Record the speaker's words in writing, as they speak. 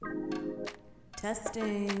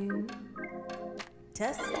Testing.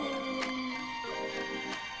 Testing.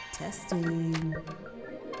 Testing.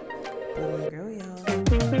 Bloom and grow, y'all.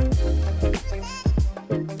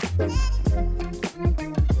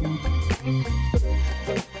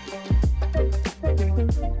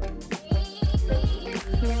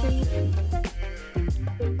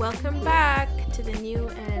 Welcome back to the new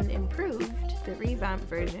and improved, the revamped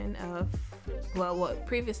version of, well, what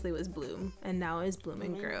previously was Bloom and now is Bloom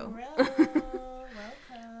and Grow.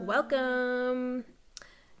 Welcome.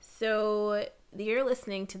 So you're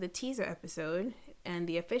listening to the teaser episode, and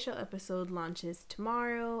the official episode launches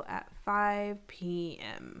tomorrow at 5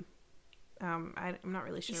 p.m. I'm not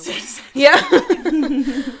really sure what. Yeah.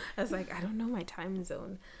 I was like, I don't know my time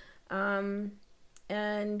zone.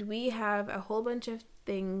 And we have a whole bunch of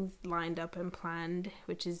things lined up and planned,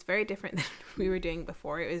 which is very different than we were doing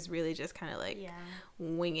before. It was really just kind of like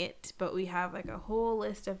wing it. But we have like a whole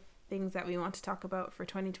list of things that we want to talk about for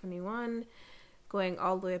 2021, going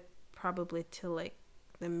all the way probably to like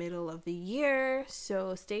the middle of the year.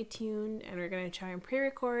 So stay tuned, and we're going to try and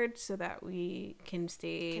pre-record so that we can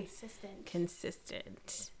stay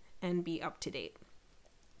consistent and be up to date.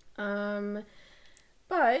 But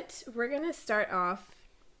we're going to start off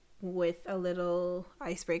with a little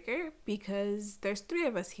icebreaker because there's 3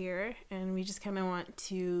 of us here, and we just kind of want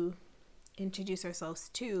to introduce ourselves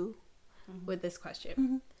too with this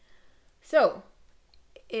question. So,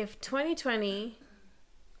 if 2020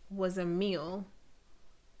 was a meal,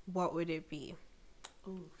 what would it be?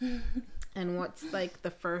 Ooh. And what's like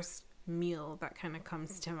the first meal that kind of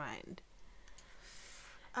comes to mind?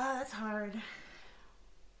 That's hard.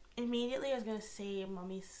 Immediately, I was gonna say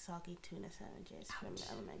Mommy's soggy tuna sandwiches from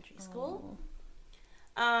elementary school.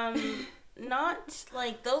 Not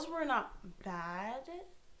like those were not bad.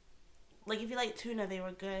 Like if you like tuna, they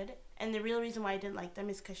were good. And the real reason why I didn't like them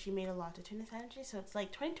is because she made a lot of tuna sandwiches. So it's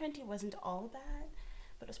like 2020 wasn't all bad,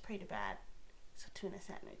 but it was pretty bad. So soggy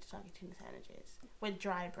tuna sandwiches with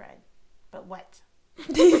dry bread, but wet.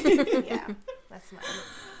 Yeah, that's mine.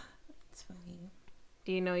 It's funny.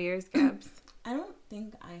 Do you know yours, Gabs? I don't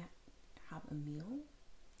think I have a meal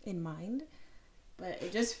in mind, but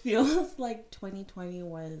it just feels like 2020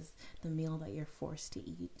 was the meal that you're forced to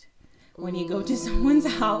eat when you go to someone's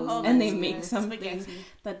house and they make something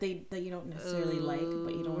that you don't necessarily like,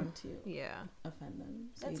 but you don't want to offend them,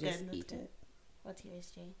 so that's you just eat it. What's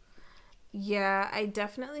yours, Jay? Yeah, I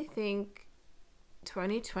definitely think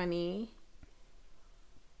 2020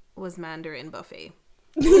 was Mandarin buffet.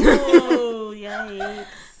 Oh,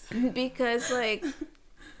 yikes. Because like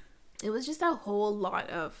it was just a whole lot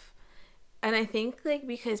of, and I think like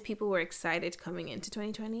because people were excited coming into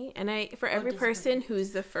 2020, and for every person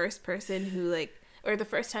who's the first person who like, or the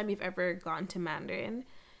first time you've ever gone to Mandarin,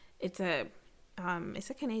 it's a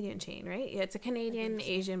Canadian chain, right? Yeah, it's a Canadian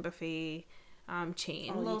Asian buffet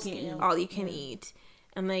chain, all you can eat.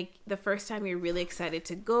 And like the first time you're really excited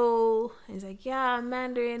to go, it's like, yeah,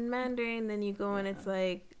 Mandarin, then you go and it's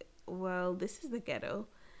like, well, this is the ghetto.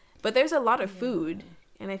 But there's a lot of food,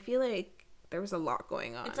 and I feel like there was a lot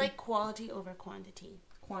going on. It's like quality over quantity.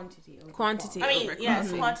 Quantity over quantity.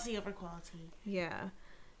 Quantity over quality. Yeah.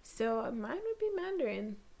 So mine would be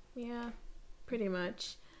Mandarin. Yeah, pretty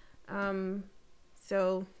much. Okay.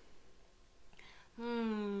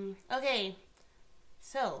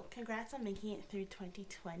 So, congrats on making it through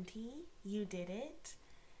 2020. You did it.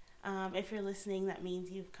 If you're listening, that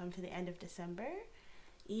means you've come to the end of December.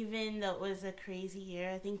 Even though it was a crazy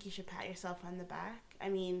year, I think you should pat yourself on the back. I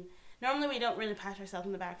mean, normally we don't really pat ourselves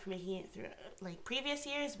on the back for making it through like previous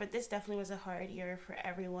years, but this definitely was a hard year for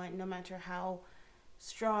everyone, no matter how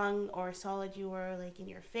strong or solid you were, like in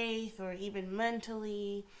your faith or even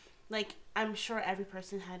mentally. Like, I'm sure every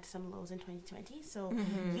person had some lows in 2020, so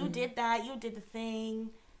you did that, you did the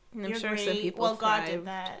thing. And I'm sure some people thrived. God did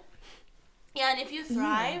that. Yeah, and if you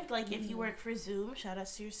thrived, like if you work for Zoom, shout out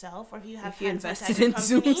to yourself, or if you have if you invested in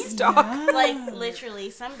Zoom stock. Like, literally,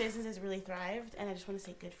 some businesses really thrived, and I just want to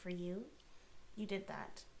say good for you. You did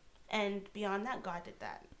that. And beyond that, God did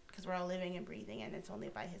that, because we're all living and breathing, and it's only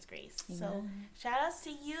by His grace. Yeah. So, shout outs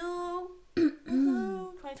to you.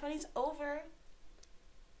 2020's over.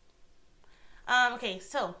 Okay,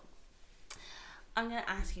 so I'm going to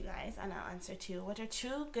ask you guys, and I'll answer too. What are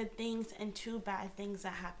 2 good things and 2 bad things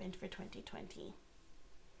that happened for 2020?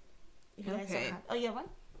 If you guys don't have... Oh, you have one?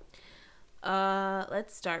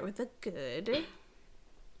 Let's start with the good.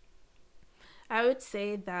 I would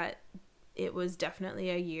say that it was definitely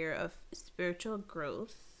a year of spiritual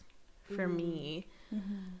growth for me.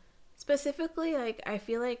 Specifically, like, I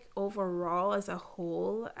feel like overall as a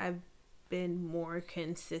whole, I've been more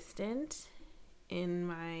consistent in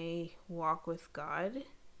my my walk with God.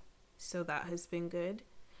 So that has been good.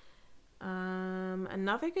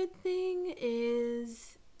 Another good thing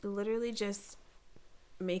is literally just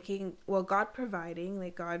God providing,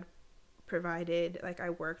 like God provided, like I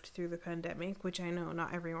worked through the pandemic, which I know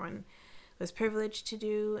not everyone was privileged to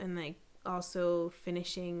do, and like also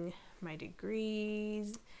finishing my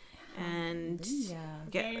degrees and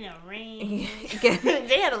getting a ring.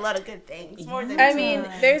 They had a lot of good things. More than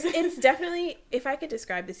it's definitely, if I could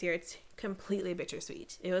describe this year, it's completely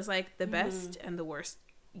bittersweet. It was like the best and the worst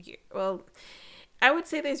year. Well, I would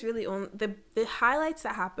say there's really only the highlights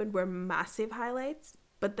that happened were massive highlights,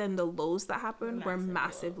 but then the lows that happened were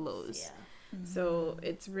massive lows. Yeah. So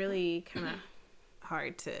it's really kind of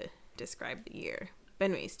hard to describe the year. But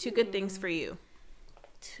anyways, 2 good things for you.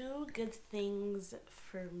 2 good things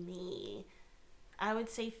for me. I would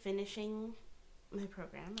say finishing my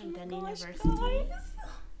program. I'm done university.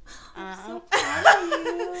 I'm so proud of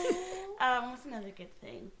you. What's another good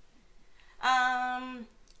thing?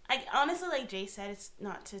 I honestly, like Jay said, it's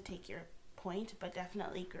not to take your point, but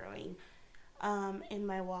definitely growing in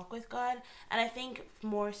my walk with God. And I think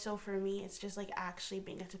more so for me, it's just like actually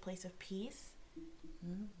being at a place of peace.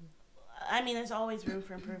 I mean, there's always room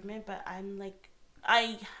for improvement, but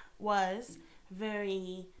I was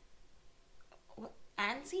very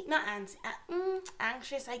anxious,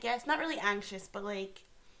 I guess. Not really anxious, but like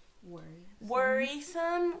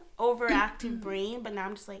worrisome, overactive brain. But now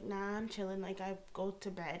I'm just like, nah, I'm chilling. Like I go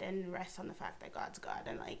to bed and rest on the fact that God's God,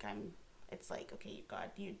 and like it's like, okay,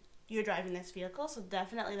 God, you're driving this vehicle, so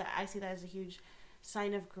definitely that I see that as a huge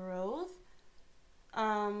sign of growth.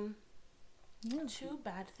 2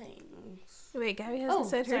 bad things. Wait, Gabby hasn't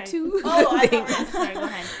said her 2 things. Sorry, go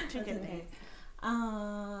ahead. 2 good things.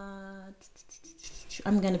 I'm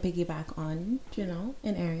going to piggyback on Janelle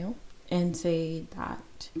and Ariel and say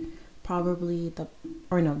that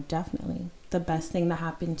definitely the best thing that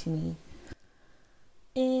happened to me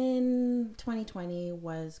in 2020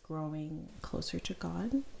 was growing closer to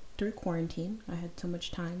God through quarantine. I had so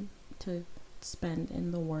much time to spend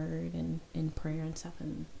in the Word and in prayer and stuff,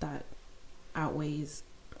 and that outweighs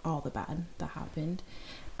all the bad that happened.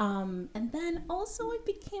 And then also I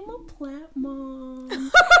became a plant mom.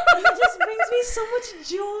 And it just brings me so much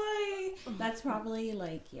joy. That's probably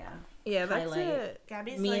like, yeah, that's it.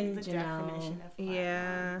 Gabby's me like the Janelle. Definition of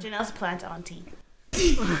plant mom. Janelle's plant auntie.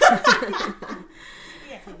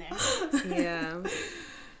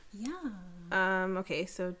 Yeah. Okay,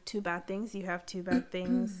 so 2 bad things. You have 2 bad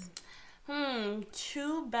things.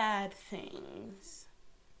 2 bad things.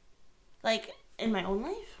 Like, in my own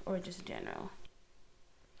life? Or just in general?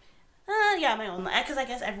 Yeah, my own life. Because I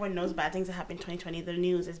guess everyone knows bad things that happened in 2020. The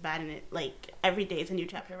news is bad, and it, like, every day is a new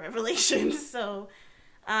chapter of Revelation. So,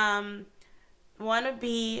 one would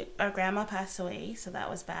be our grandma passed away. So that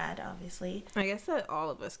was bad, obviously. I guess that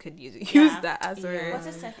all of us could use that as our... What's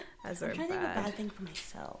the second? I'm trying to think of a bad thing for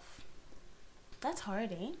myself. That's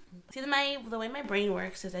hard, eh? See, the way my brain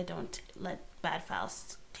works is I don't let bad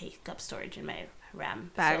files take up storage in my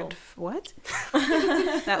RAM. What?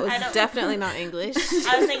 That was definitely not English.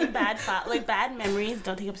 I was saying bad memories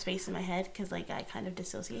don't take up space in my head because like I kind of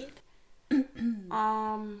dissociate.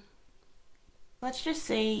 Let's just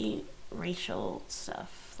say racial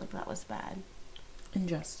stuff, like that was bad.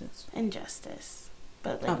 Injustice,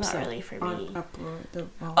 but like not really for me.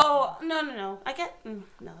 Oh no! I get no.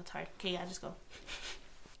 That's hard. Okay, yeah, just go.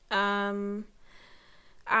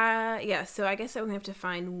 Yeah, so I guess I only have to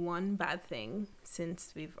find one bad thing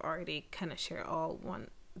since we've already kind of shared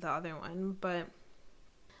the other one, but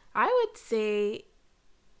I would say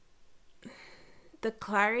the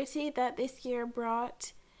clarity that this year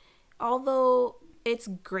brought, although it's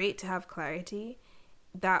great to have clarity,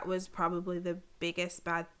 that was probably the biggest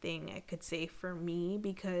bad thing I could say for me,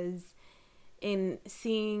 because in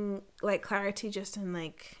seeing like clarity just in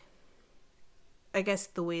like, I guess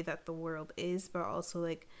the way that the world is, but also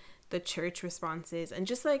like the church responses and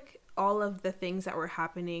just like all of the things that were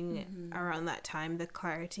happening around that time, the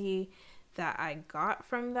clarity that I got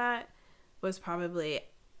from that was probably,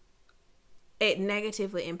 it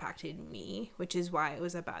negatively impacted me, which is why it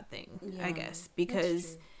was a bad thing, I guess,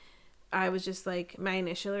 because I was just like, my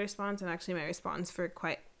initial response and actually my response for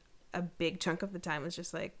quite a big chunk of the time was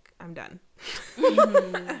just like, I'm done.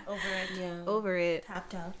 Over it.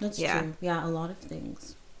 Tapped out. That's true. Yeah, a lot of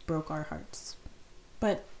things broke our hearts,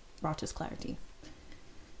 but brought us clarity.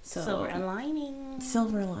 So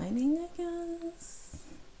silver lining, I guess.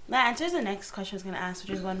 That answers the next question I was going to ask,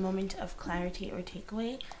 which is one moment of clarity or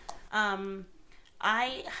takeaway.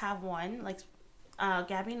 I have one. Like,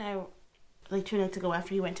 Gabby and I, like 2 nights ago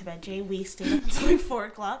after you went to bed, Jay, we stayed up until like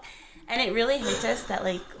 4:00, And it really hits us that,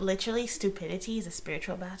 like, literally stupidity is a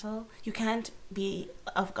spiritual battle. You can't be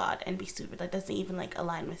of God and be stupid. That doesn't even, like,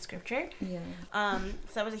 align with scripture. Yeah.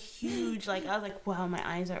 So that was a huge, like, I was like, wow, my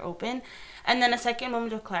eyes are open. And then a second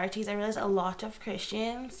moment of clarity is I realized a lot of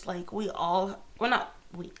Christians, like,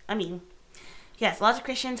 yes, lots of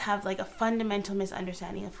Christians have, like, a fundamental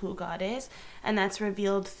misunderstanding of who God is. And that's has been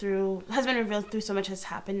revealed through so much has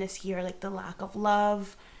happened this year, like the lack of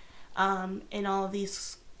love, in all of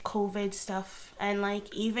these COVID stuff, and,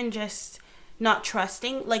 like, even just not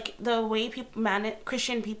trusting, like, the way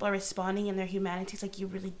Christian people are responding in their humanity is like, you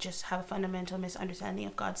really just have a fundamental misunderstanding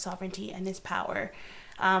of God's sovereignty and his power.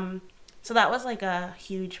 So that was, like, a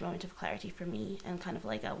huge moment of clarity for me, and kind of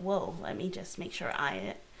like whoa, let me just make sure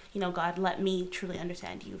God, let me truly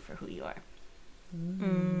understand you for who you are.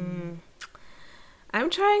 I'm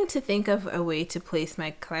trying to think of a way to place my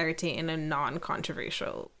clarity in a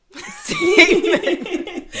non-controversial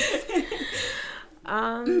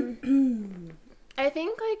I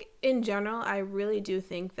think, like, in general, I really do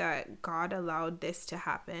think that God allowed this to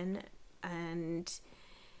happen, and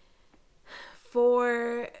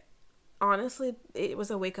honestly, it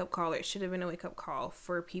was a wake-up call. It should have been a wake-up call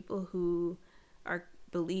for people who are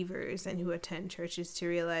believers and who attend churches to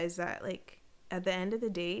realize that, like, at the end of the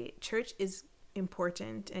day, church is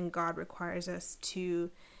important, and God requires us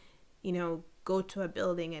to, go to a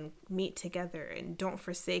building and meet together, and don't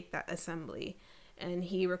forsake that assembly. And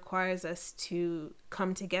he requires us to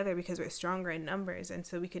come together because we're stronger in numbers, and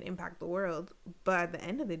so we can impact the world. But at the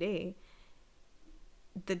end of the day,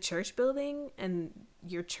 the church building and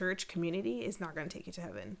your church community is not going to take you to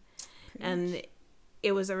heaven. And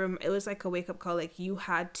it was like a wake-up call. Like, you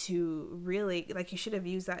had to really, like, you should have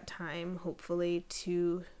used that time, hopefully,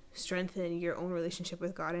 to strengthen your own relationship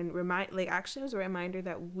with God, and actually it was a reminder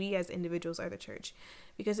that we as individuals are the church,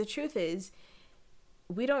 because the truth is,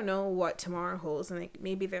 we don't know what tomorrow holds, and, like,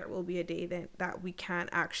 maybe there will be a day that we can't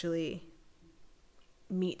actually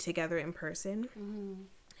meet together in person.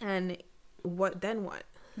 And what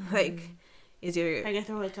like, is your I can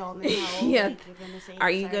throw it all in the towel. yeah, like,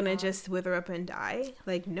 are you gonna just wither up and die?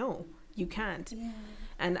 Like, no, you can't.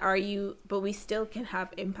 And but we still can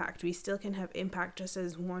have impact. We still can have impact just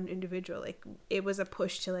as one individual. Like, it was a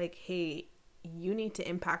push to, like, hey, you need to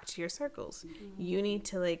impact your circles. You need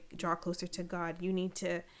to, like, draw closer to God. You need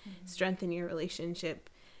to strengthen your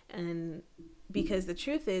relationship. And because the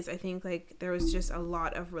truth is, I think, like, there was just a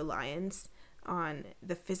lot of reliance on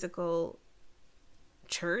the physical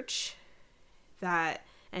church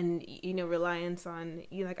reliance on,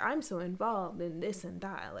 like, I'm so involved in this and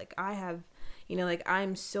that. Like, I have, like,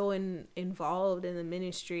 I'm so involved in the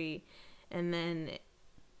ministry. And then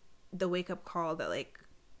the wake-up call that, like,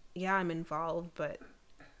 yeah, I'm involved, but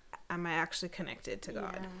am I actually connected to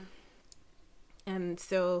God? And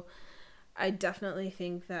so I definitely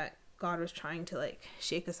think that God was trying to, like,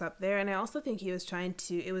 shake us up there. And I also think he was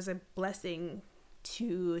it was a blessing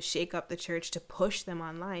to shake up the church, to push them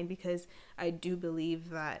online, because I do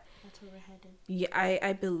believe that that's where we're headed. Yeah,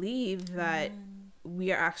 I believe that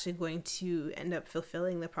we are actually going to end up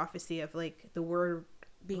fulfilling the prophecy of, like, the word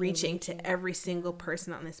reaching to every single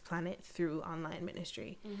person on this planet through online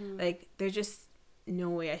ministry. Like, there's just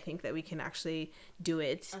no way I think that we can actually do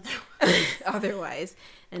it otherwise.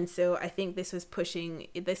 And so I think this was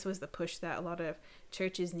the push that a lot of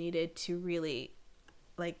churches needed to really,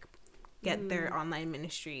 like, get their online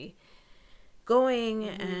ministry going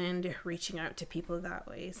and reaching out to people that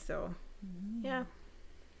way. So yeah.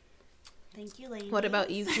 Thank you, ladies. What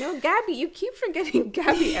about you? No, Gabby, you keep forgetting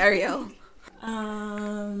Gabby Ariel.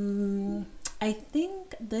 I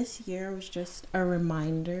think this year was just a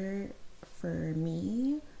reminder for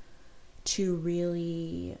me to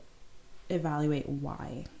really evaluate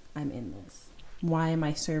why I'm in this. Why am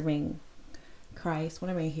I serving Christ? What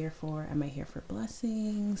am I here for? Am I here for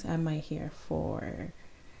blessings? Am I here for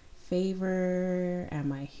favor?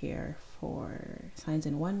 Am I here for signs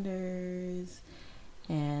and wonders?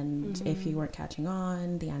 And if you weren't catching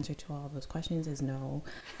on, the answer to all of those questions is no.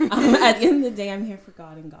 At the end of the day, I'm here for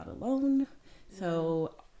God and God alone.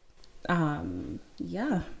 So, a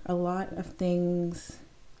lot of things.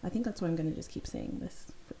 I think that's why I'm going to just keep saying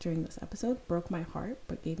this during this episode. Broke my heart,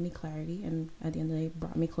 but gave me clarity. And at the end of the day,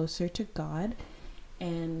 brought me closer to God.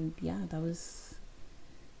 And that was,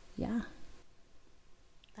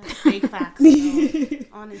 That's big facts, though,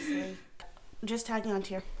 honestly. Just tagging on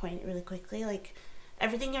to your point really quickly, like,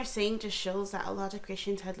 everything you're saying just shows that a lot of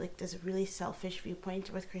Christians had, like, this really selfish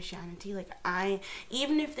viewpoint with Christianity. Like,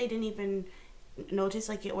 even if they didn't even notice,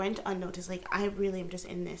 like, it went unnoticed, like, I really am just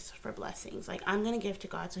in this for blessings. Like, I'm gonna give to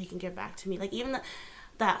God so he can give back to me. Like, even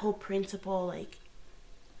that whole principle, like,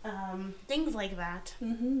 things like that.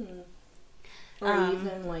 Mm-hmm. Or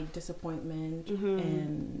even like disappointment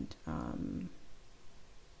and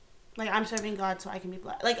like I'm serving God so I can be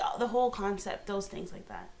blessed. Like the whole concept, those things like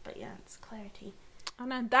that. But yeah, it's clarity.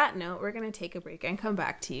 And on that note, we're going to take a break and come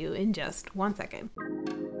back to you in just 1 second.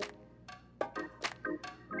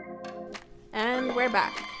 And we're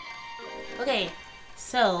back. Okay,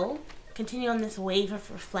 so continue on this wave of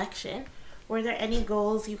reflection. Were there any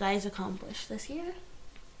goals you guys accomplished this year?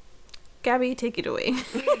 Gabby, take it away.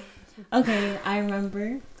 Okay, I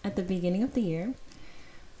remember at the beginning of the year,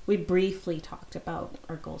 we briefly talked about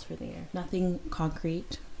our goals for the year. Nothing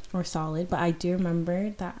concrete or solid, but I do remember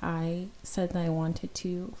that I said that I wanted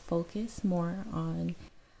to focus more on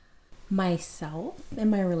myself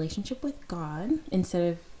and my relationship with God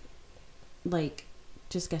instead of like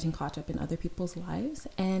just getting caught up in other people's lives.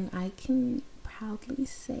 And I can proudly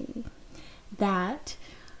say that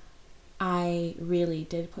I really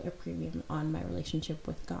did put a premium on my relationship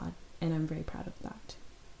with God, and I'm very proud of that.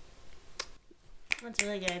 That's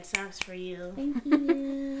really good. Snaps for you. Thank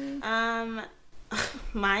you.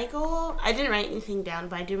 My goal, I didn't write anything down,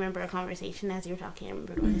 but I do remember a conversation as you were talking. I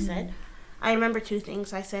remember what I said. I remember two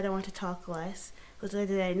things. I said I want to talk less. Little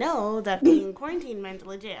did I know that being in quarantine meant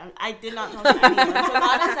legit. I did not talk to anyone. So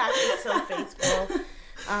God is actually so faithful.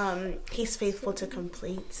 He's faithful to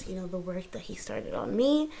complete, the work that he started on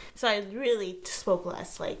me. So I really spoke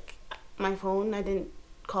less. Like, my phone, I didn't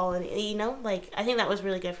call any, I think that was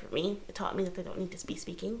really good for me. It taught me that I don't need to be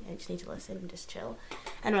speaking. I just need to listen and just chill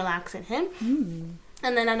and relax in him.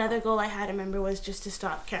 And then another goal I had, I remember, was just to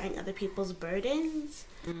stop carrying other people's burdens.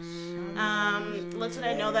 Little did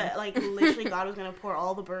I know that, literally God was going to pour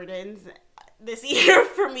all the burdens this year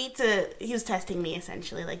for me he was testing me,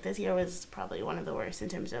 essentially. This year was probably one of the worst in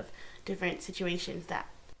terms of different situations that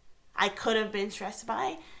I could have been stressed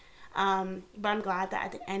by. But I'm glad that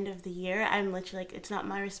at the end of the year, I'm literally it's not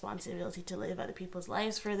my responsibility to live other people's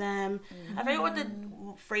lives for them. I forget what the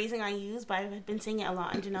phrasing I use, but I've been saying it a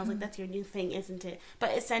lot, and Janelle's like, that's your new thing, isn't it?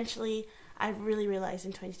 But essentially, I've really realized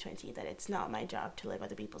in 2020 that it's not my job to live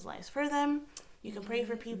other people's lives for them. You can pray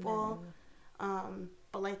for people,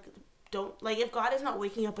 but don't, if God is not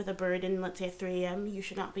waking up with a burden, let's say at 3 a.m., you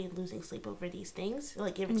should not be losing sleep over these things.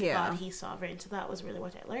 Give it to God. He's sovereign. So that was really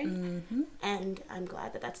what I learned. And I'm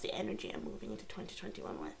glad that that's the energy I'm moving into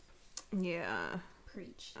 2021 with. Yeah.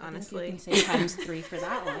 Preach. Honestly. You can say times 3 for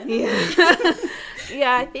that one. Yeah.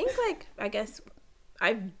 Yeah, I think, I guess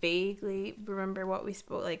I vaguely remember what we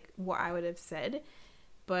spoke, what I would have said.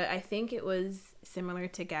 But I think it was similar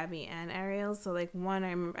to Gabby and Ariel. So,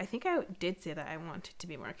 one, I think I did say that I wanted to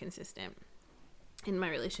be more consistent in my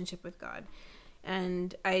relationship with God.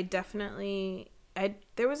 And I definitely,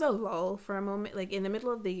 there was a lull for a moment. In the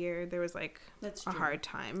middle of the year, there was, That's a true. hard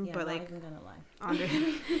time. Yeah, but, not even gonna lie.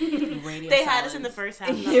 They had us in the first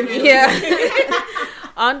half. Yeah.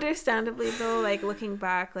 Understandably, though, looking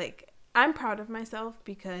back, I'm proud of myself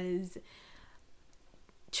because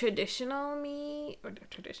traditional me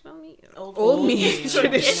old me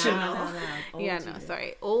traditional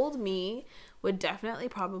old me would definitely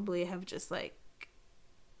probably have just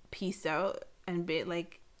peaced out and been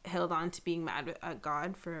held on to being mad at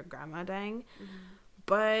God for grandma dying.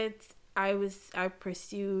 But I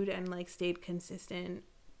pursued and stayed consistent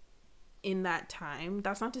in that time.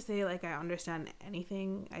 That's not to say I understand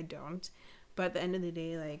anything. I don't, but at the end of the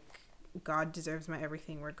day, God deserves my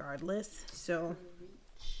everything regardless. So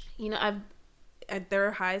there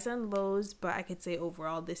are highs and lows, but I could say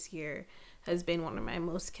overall this year has been one of my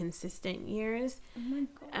most consistent years. Oh my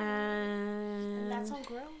God. And that's all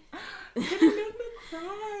growth. Gonna make me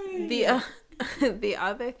cry. The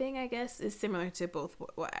other thing, I guess, is similar to both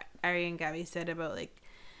what Ari and Gabby said about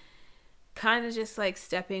kind of just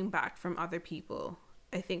stepping back from other people.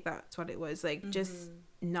 I think that's what it was, just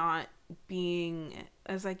not being,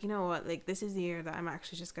 I was you know what, this is the year that I'm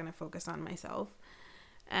actually just gonna focus on myself.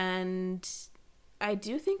 And I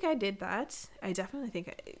do think I did that. I definitely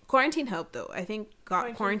think quarantine helped, though. I think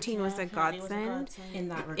quarantine was a godsend in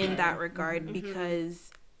that regard, because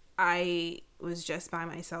I was just by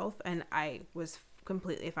myself and I was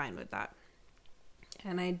completely fine with that.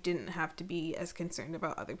 And I didn't have to be as concerned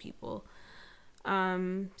about other people.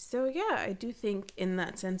 So yeah, I do think in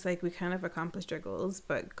that sense, we kind of accomplished our goals,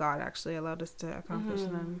 but God actually allowed us to accomplish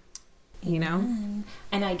them. And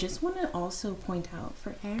I just want to also point out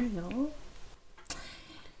for Ariel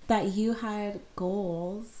that you had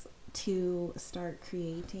goals to start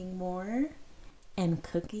creating more and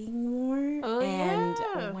cooking more. Oh, and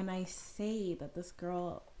yeah. When I say that this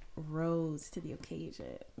girl rose to the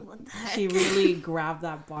occasion, What the heck? she really grabbed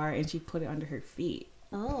that bar and she put it under her feet.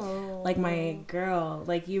 Oh. Like, my girl,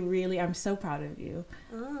 like, you really, I'm so proud of you.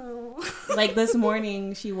 Oh. Like, this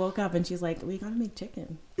morning, she woke up and she's like, we gotta make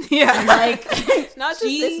chicken. Yeah. And, like, not just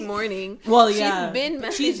this morning. Well, yeah. She's been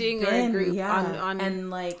messaging our group on and,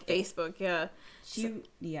 like, Facebook, yeah.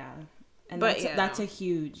 Yeah. And but that's a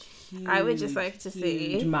huge, I would just like to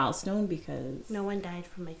huge say milestone, because no one died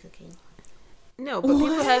from my cooking. no, but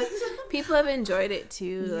people have enjoyed it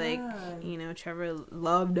too. Yeah. Like, you know, Trevor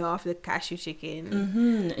loved off the cashew chicken.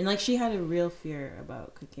 Mm-hmm. And like, she had a real fear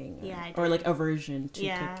about cooking, or like aversion to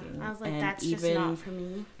cooking. I was like, and that's even just not for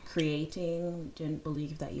me. Creating, didn't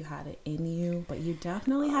believe that you had it in you, but you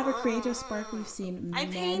definitely have a creative spark. We've seen I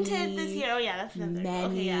painted this year. Oh yeah, that's another. Many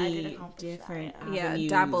okay, yeah, I did accomplish different that, avenues.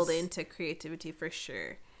 Dabbled into creativity for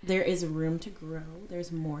sure. There is room to grow.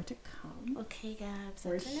 There's more to come. Okay, Gabs,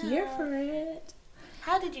 We're here for it.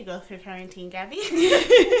 How did you go through quarantine, Gabby?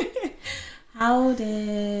 How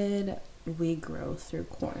did we grow through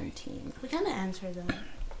quarantine? We kind of answered them.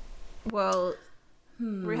 Well,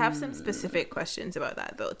 we have some specific questions about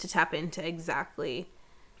that though, to tap into exactly,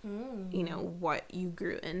 you know, what you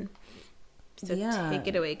grew in. So take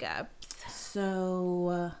it away, Gab.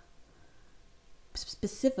 So,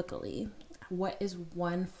 specifically, what is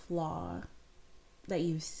one flaw that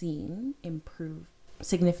you've seen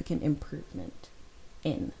significant improvement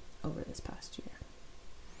in over this past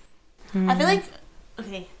year? I feel like,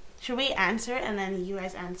 okay, should we answer and then you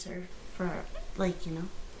guys answer for, like, you know,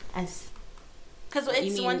 as, because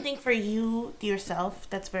it's one thing for you yourself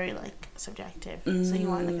that's very, like, subjective. So you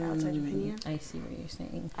want, like, an outside opinion. I see what you're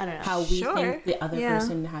saying. I don't know. How we think the other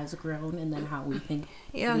person has grown, and then how we think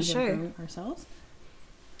we have grown ourselves.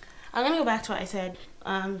 I'm going to go back to what I said,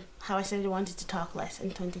 how I said I wanted to talk less in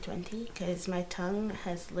 2020, because my tongue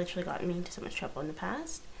has literally gotten me into so much trouble in the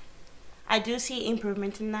past. I do see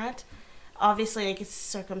improvement in that. Obviously, like, it's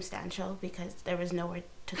circumstantial because there was nowhere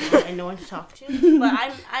to go and no one to talk to. But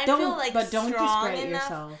I feel like strong enough.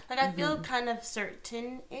 Yourself. Like, I feel kind of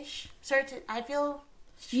certain-ish. I feel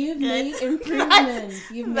you've made improvements.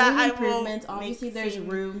 You've made improvements. Obviously, there's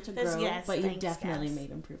room to grow, but you've definitely made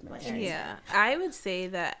improvements. Yeah, I would say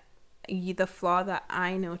that the flaw that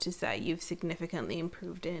I noticed that you've significantly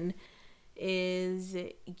improved in is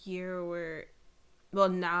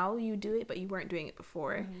now you do it, but you weren't doing it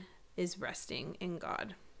before, is resting in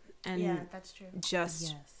God. And yeah, that's true.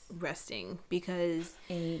 Just resting, because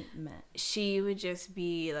she would just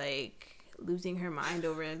be like losing her mind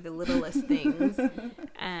over the littlest things,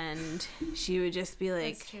 and she would just be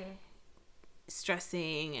like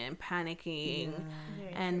stressing and panicking,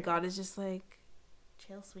 and God is just like,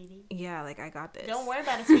 chill, sweetie. Yeah, like, I got this. Don't worry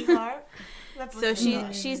about it, sweetheart. So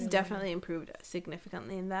she's definitely improved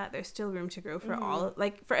significantly in that. There's still room to grow for all,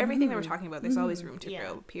 like, for everything that we're talking about. There's always room to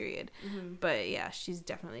grow, period. But yeah, she's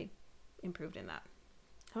definitely improved in that.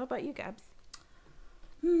 How about you, Gabs?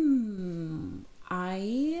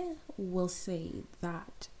 I will say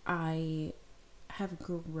that I have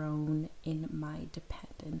grown in my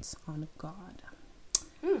dependence on God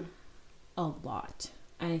a lot.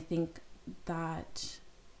 And I think that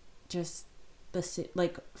just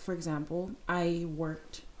like, for example, I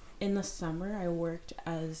worked in the summer. I worked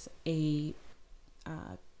as a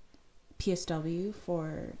PSW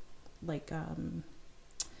for, like,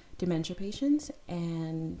 dementia patients,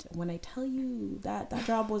 and when I tell you that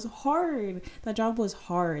job was hard,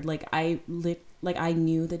 like, I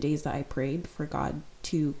knew the days that I prayed for God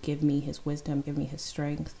to give me his wisdom, give me his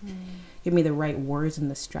strength, give me the right words and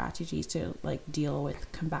the strategies to, like, deal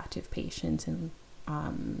with combative patients and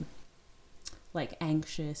like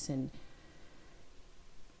anxious and,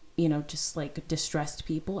 you know, just like distressed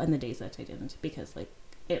people, and the days that I didn't, because, like,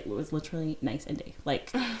 it was literally night and day.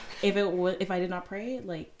 Like, if I did not pray,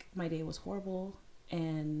 like, my day was horrible,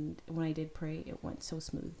 and when I did pray, it went so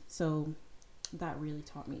smooth. So that really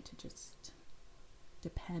taught me to just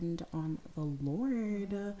depend on the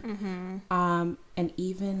Lord. And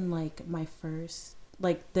even, like, my first,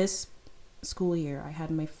 like, this school year, I had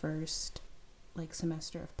my first, like,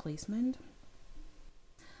 semester of placement.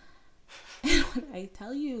 And when I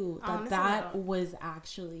tell you that was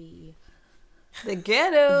actually the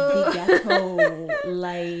ghetto,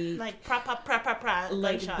 like pra,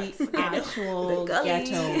 like shots. The actual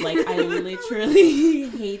ghetto. Like, I literally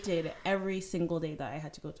hated every single day that I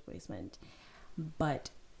had to go to placement, but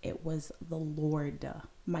it was the Lord,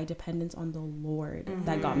 my dependence on the Lord,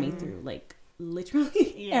 that got me through. Like,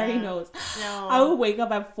 literally, Harry knows. No. I would wake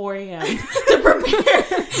up at 4 a.m. to prepare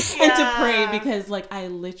and to pray, because, like, I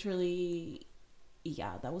literally,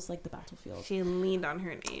 that was, like, the battlefield. She leaned on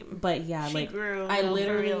her name. But yeah, she like, grew, I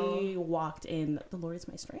literally walked in, the Lord is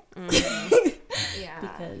my strength. Yeah,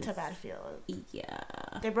 because to Battlefield. Yeah,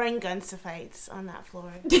 They're bringing guns to fights on that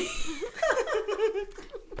floor.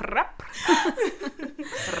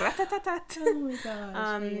 oh my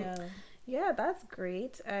gosh. Yeah, that's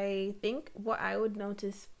great. I think what I would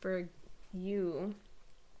notice for you,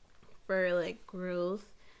 for like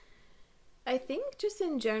growth, I think just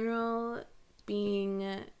in general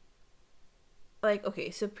being like, okay,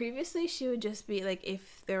 so previously she would just be like,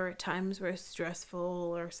 if there were times where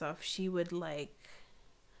stressful or stuff, she would like,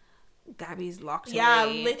 Gabby's locked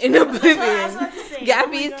away literally. in oblivion.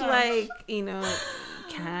 Gabby's oh like, you know,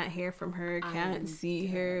 can't hear from her, can't see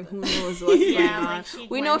her, who knows what's going on. Like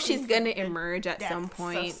we know she's gonna emerge at some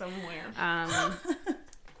point. Somewhere.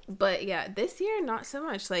 But yeah, this year not so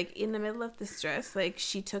much. Like in the middle of the stress, like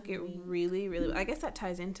she took it really, really. I guess that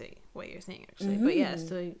ties into what you're saying actually. But yeah,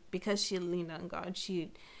 so because she leaned on God,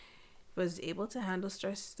 she was able to handle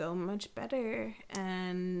stress so much better.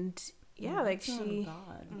 And yeah, like she,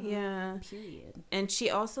 yeah, period. And she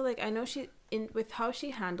also like, I know she with how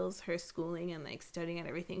she handles her schooling and like studying and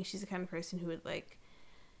everything. She's the kind of person who would like,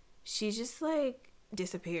 she just like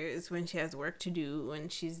disappears when she has work to do,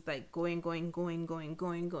 and she's like going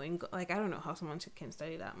like, I don't know how someone can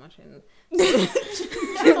study that much and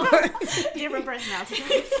different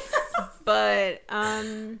personality. But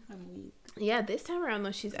I'm weak. yeah, this time around though,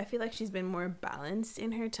 I feel like she's been more balanced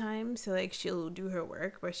in her time. So like she'll do her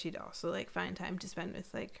work, but she'd also like find time to spend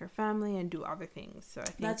with like her family and do other things. So I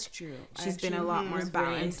think that's true. She's been a lot more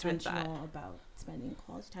balanced with that. About spending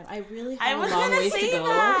quality time. I really I have was a long gonna ways say to go.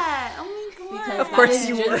 that. Oh my god! Because of course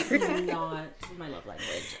you just were. not my love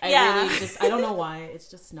language. Yeah. I really just, I don't know why. It's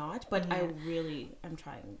just not. But I really am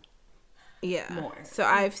trying. Yeah. More. So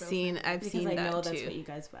I've seen because that I know too. that's what you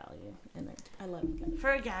guys value, and I love you guys.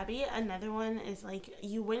 For Gabby, another one is like,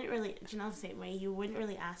 you wouldn't really, Janelle's the same way, you wouldn't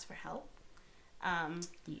really ask for help.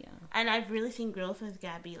 Yeah. And I've really seen growth with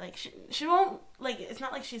Gabby. Like, she won't, like, it's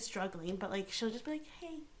not like she's struggling, but like, she'll just be like,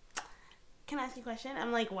 hey, can I ask you a question?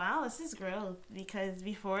 I'm like, wow, this is growth. Because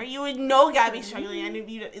before, you would know Gabby's struggling, and if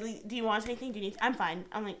you, do you want anything? Do you need, I'm fine.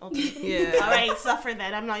 I'm like, okay. Yeah. All right, suffer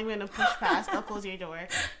that. I'm not even going to push past. I'll close your door.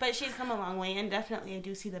 But she's come a long way, and definitely I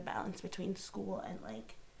do see the balance between school and,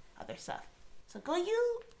 like, other stuff. So go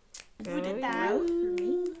you. Go You did that. Growth for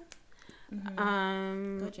me.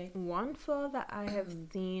 Go, Jay. One flaw that I have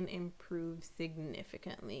seen improve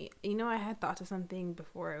significantly. You know, I had thought of something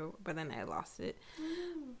before, but then I lost it.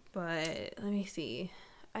 But let me see.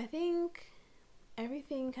 I think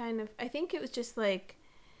everything I think it was just like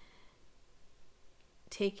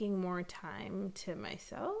taking more time to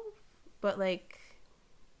myself, but like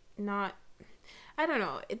not, I don't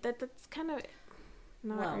know. That's kind of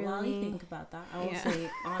not really. While you think about that, I will say,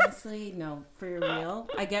 honestly, no, for real.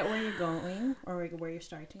 I get where you're going or where you're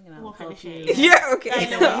starting, and I'll help you. Yeah, okay. I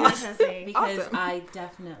know what you were going to say. Because Awesome. I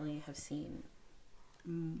definitely have seen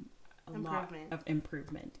a lot of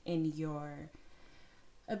improvement in your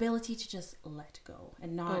ability to just let go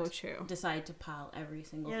and not decide to pile every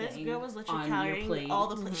single thing. This girl was literally on carrying your plate. all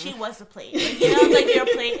the plate. She was the plate. Like, you know, like your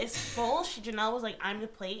plate is full. Janelle was like, I'm the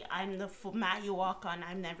plate. I'm the mat you walk on.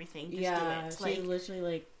 I'm everything. Just do it. She literally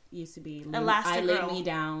like used to be. Elastic I lay girl. me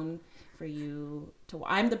down for you to.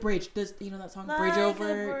 I'm the bridge. You know that song, like Bridge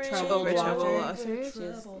Over Troubled Waters.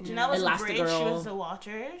 Janelle was the bridge. She was the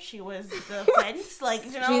water. She was the fence. Like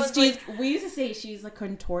Janelle was like. We used to say she's a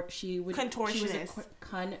contortionist. She was a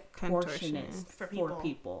contortionist for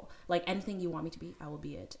people. Like anything you want me to be, I will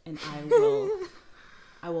be it, and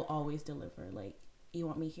I will always deliver. Like you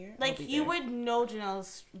want me here, like you would know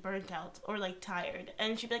Janelle's burnt out or like tired,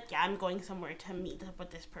 and she'd be like, "Yeah, I'm going somewhere to meet up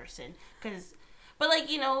with this person." But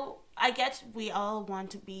like, you know, I get we all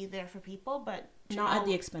want to be there for people, but not at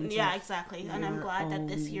the expense. Yeah, exactly. And I'm glad that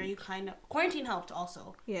this year you kind of quarantine helped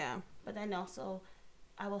also. Yeah. But then also,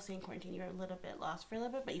 I will say in quarantine you were a little bit lost for a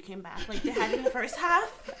little bit, but you came back like they had in the first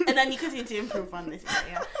half, and then you continue to improve on this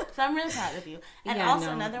area. So I'm really proud of you. And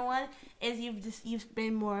another one is you've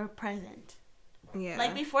been more present. Yeah.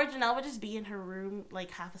 Like before, Janelle would just be in her room,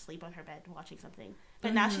 like half asleep on her bed, watching something.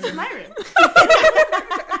 But now she's in my room.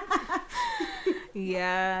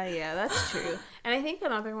 Yeah, that's true. And I think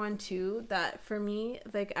another one too that for me,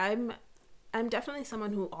 like I'm definitely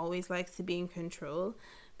someone who always likes to be in control,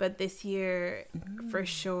 but this year for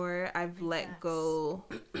sure I've let go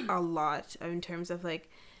a lot in terms of like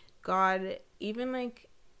God, even like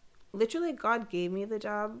literally God gave me the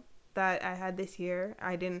job that I had this year.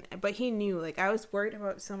 But he knew, like I was worried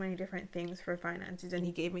about so many different things for finances, and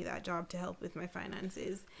he gave me that job to help with my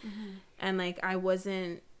finances. And like I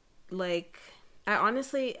wasn't like,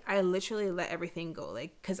 I literally let everything go,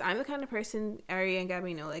 like because I'm the kind of person, Ari and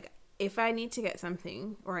Gabby know, like if I need to get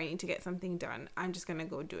something or I need to get something done, I'm just going to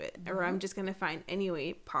go do it. Or I'm just going to find any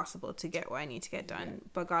way possible to get what I need to get done. Yeah.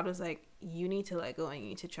 But God was like, you need to let go and you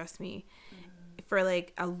need to trust me. For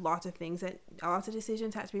like a lot of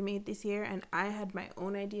decisions had to be made this year, and I had my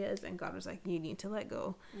own ideas, and God was like, you need to let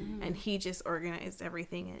go. And he just organized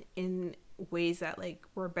everything in ways that like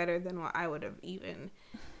were better than what I would have even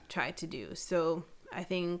tried to do. So I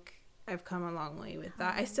think I've come a long way with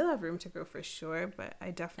that. I still have room to grow for sure, but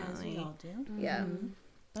I definitely, as we all do. Yeah.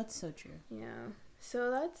 That's so true. Yeah.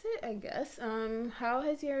 So that's it, I guess. How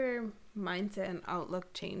has your mindset and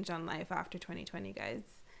outlook changed on life after 2020, guys?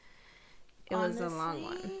 It Honestly, was a long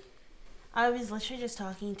one. I was literally just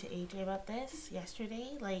talking to AJ about this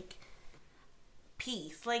yesterday. Like,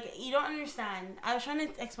 peace. Like, you don't understand. I was trying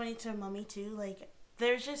to explain it to mommy too. Like,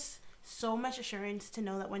 there's just so much assurance to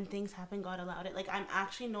know that when things happen, God allowed it. Like, I'm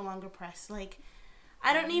actually no longer pressed. Like,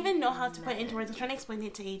 I don't even know how to put it into words. I was trying to explain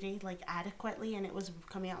it to AJ, like, adequately, and it was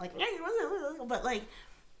coming out like, but, like,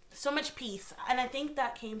 so much peace. And I think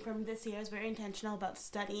that came from this year. I was very intentional about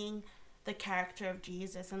studying the character of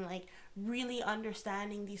Jesus and, like, really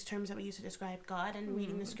understanding these terms that we use to describe God and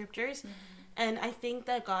reading the scriptures. And I think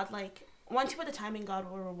that God, like, once you put the time in, God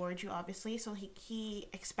will reward you, obviously. So he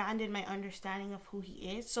expanded my understanding of who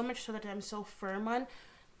he is, so much so that I'm so firm on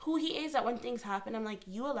who he is that when things happen, I'm like,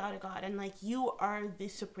 you allowed it, God, and like, you are the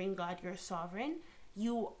supreme God, you're sovereign,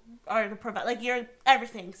 you are the provider, like, you're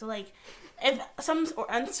everything. So like, if some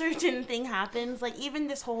uncertain thing happens, like, even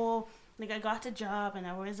this whole, like, I got a job and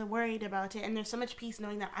I was worried about it, and there's so much peace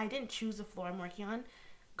knowing that I didn't choose the floor I'm working on.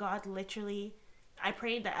 God literally, I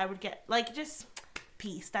prayed that I would get, like, just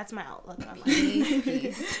peace. That's my outlook on life.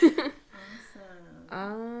 Peace.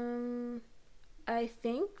 Awesome. I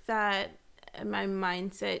think that my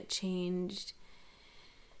mindset changed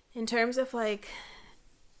in terms of, like,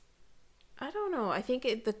 I don't know. I think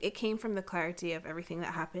it came from the clarity of everything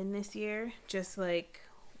that happened this year. Just like,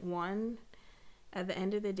 one, at the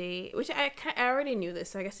end of the day, which I already knew this,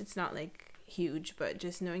 so I guess it's not like huge, but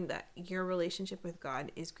just knowing that your relationship with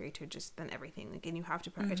God is greater just than everything, like, and you have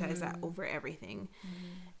to prioritize that over everything.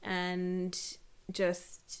 And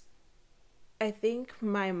just, I think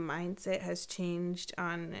my mindset has changed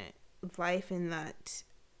on life in that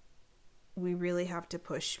we really have to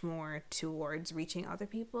push more towards reaching other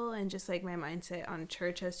people, and just like my mindset on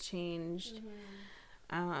church has changed.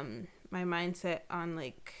 My mindset on,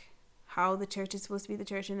 like, how the church is supposed to be the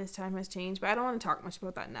church in this time has changed, but I don't want to talk much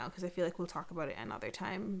about that now because I feel like we'll talk about it another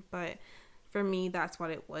time. But for me, that's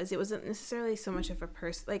what it was. It wasn't necessarily so much of a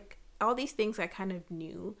person, like, all these things I kind of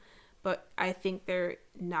knew, but I think they're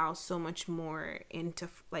now so much more into,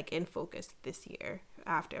 like, in focus this year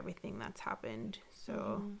after everything that's happened.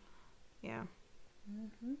 So yeah.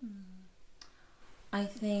 I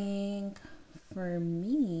think for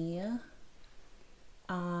me,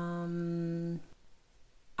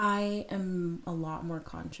 I am a lot more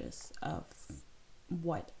conscious of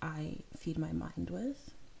what I feed my mind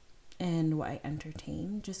with and what I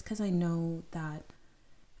entertain, just because I know that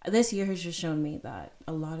this year has just shown me that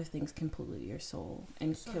a lot of things can pollute your soul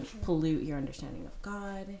and can pollute your understanding of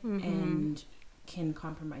God and can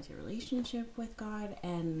compromise your relationship with God,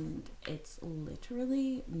 and it's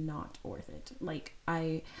literally not worth it. Like,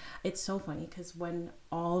 it's so funny because when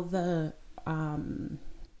all the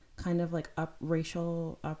kind of like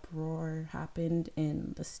racial uproar happened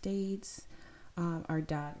in the States, our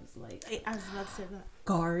dad was like, I was about to say that.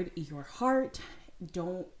 Guard your heart.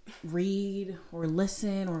 Don't read or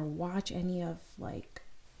listen or watch any of, like,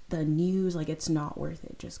 the news. Like, it's not worth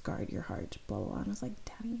it. Just guard your heart, blah, blah, blah. And I was like,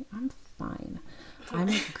 Daddy, I'm fine.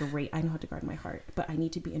 I'm great. I know how to guard my heart, but I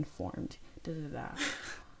need to be informed. Da, da, da.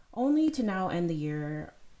 Only to now end the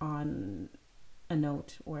year on a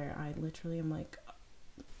note where I literally am like,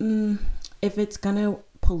 if it's gonna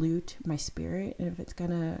pollute my spirit, and if it's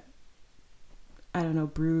gonna, I don't know,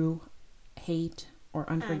 brew hate or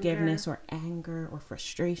unforgiveness or anger or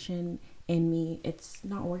frustration in me, it's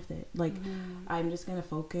not worth it. Like, I'm just gonna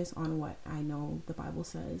focus on what I know the Bible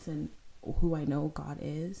says and who I know God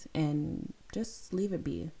is, and just leave it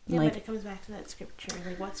be. Yeah, like, but it comes back to that scripture,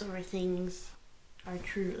 like, whatsoever things are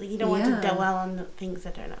true. Like, you don't want to dwell on the things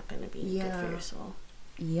that are not going to be good for your soul.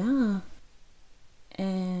 Yeah.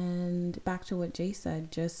 And back to what Jay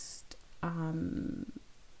said, just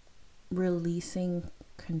releasing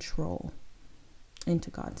control into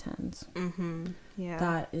God's hands. Yeah,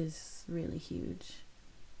 that is really huge.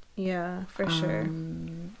 Yeah, for sure.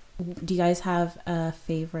 Do you guys have a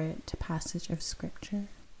favorite passage of scripture?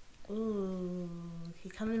 Ooh, he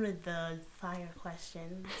coming with the fire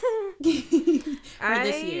questions for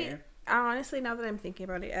this year. honestly, now that I'm thinking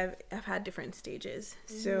about it, I've had different stages.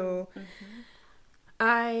 So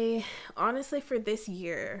I honestly, for this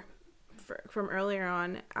year, from earlier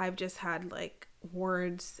on, I've just had like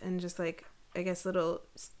words and just like, I guess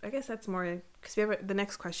that's more, because we have the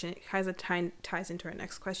next question kind of ties into our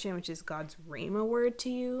next question, which is God's Rhema word to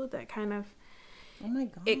you. That kind of, oh my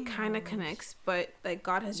God, it kind of connects, but like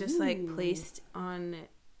God has just like placed on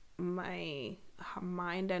my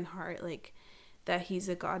mind and heart like that He's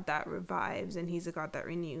a God that revives and He's a God that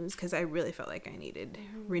renews, because I really felt like I needed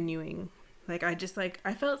renewing. Like I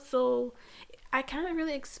felt so, I can't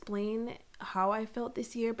really explain how I felt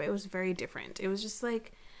this year, but it was very different. It was just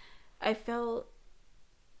like I felt,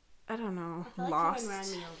 I don't know,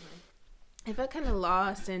 lost. I felt kind of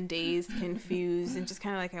lost and dazed, confused, and just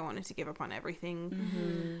kind of like I wanted to give up on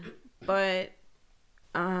everything. But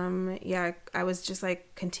yeah, I was just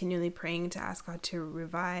like continually praying to ask God to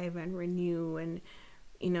revive and renew, and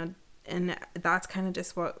and that's kind of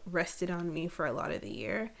just what rested on me for a lot of the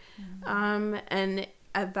year. And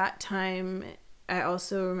at that time, I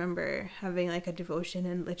also remember having like a devotion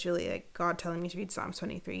and literally like God telling me to read Psalms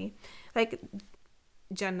 23. Like,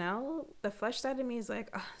 Janelle, the flesh side of me is like,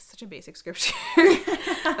 oh, such a basic scripture.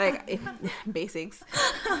 Like, basics.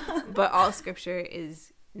 But all scripture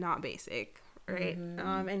is not basic, right?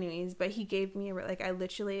 Anyways, but he gave me I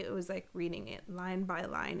literally, it was like reading it line by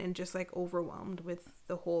line and just like overwhelmed with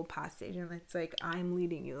the whole passage. And it's like, I'm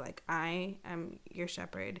leading you, like I am your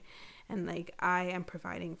shepherd, and like I am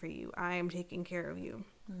providing for you, I am taking care of you.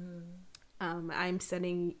 I'm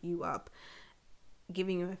setting you up,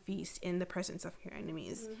 giving you a feast in the presence of your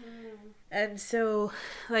enemies. And so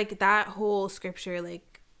like that whole scripture,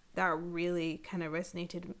 like that really kind of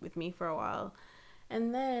resonated with me for a while.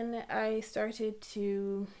 And then I started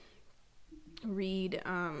to read,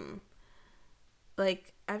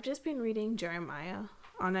 like, I've just been reading Jeremiah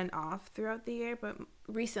on and off throughout the year, but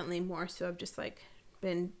recently more so I've just, like,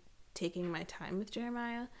 been taking my time with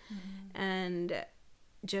Jeremiah and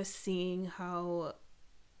just seeing how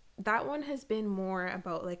that one has been more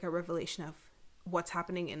about, like, a revelation of what's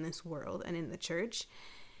happening in this world and in the church.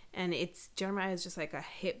 And Jeremiah is just like a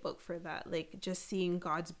hit book for that, like just seeing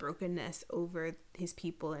God's brokenness over his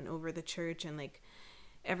people and over the church and like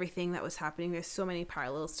everything that was happening. There's so many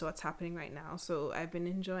parallels to what's happening right now. So I've been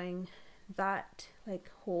enjoying that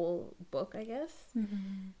like whole book, I guess.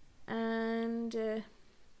 And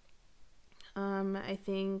I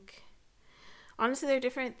think honestly they're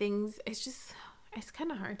different things. It's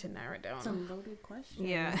kind of hard to narrow it down. It's a loaded question.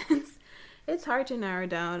 Yeah, it's hard to narrow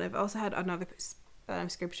down. I've also had another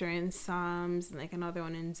scripture in Psalms and like another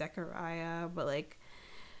one in Zechariah, but like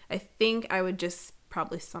I think I would just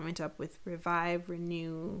probably sum it up with revive,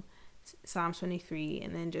 renew, Psalms 23,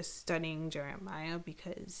 and then just studying Jeremiah,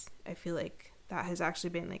 because I feel like that has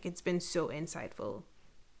actually been like, it's been so insightful.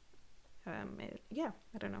 Yeah,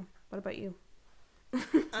 I don't know. What about you? Take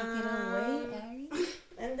it away, Ari.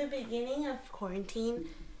 In the beginning of quarantine,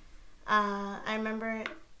 I remember,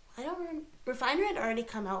 Refiner had already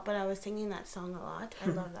come out, but I was singing that song a lot. I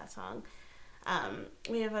love that song.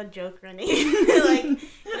 We have a joke running. Like,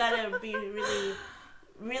 you gotta be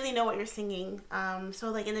really know what you're singing.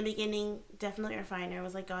 So like in the beginning, definitely Refiner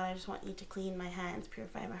was like, God, I just want you to clean my hands,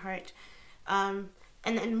 purify my heart. And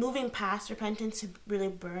then moving past repentance to really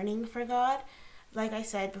burning for God. Like I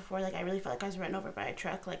said before, like I really felt like I was run over by a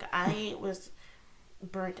truck. Like I was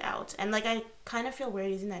burnt out, and like I kind of feel weird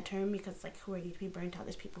using that term, because like, who are you to be burnt out?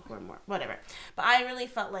 There's people who are more whatever, but I really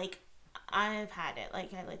felt like I've had it.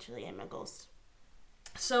 Like I literally am a ghost.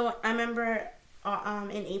 So I remember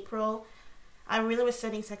in April I really was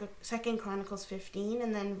studying Second Chronicles 15,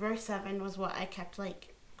 and then verse 7 was what I kept,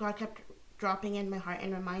 like God kept dropping in my heart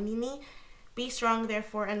and reminding me, be strong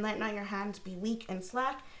therefore, and let not your hands be weak and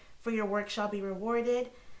slack, for your work shall be rewarded.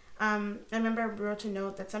 I remember I wrote a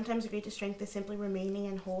note that sometimes the greatest strength is simply remaining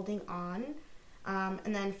and holding on.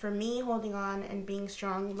 And then for me, holding on and being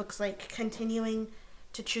strong looks like continuing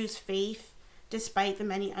to choose faith despite the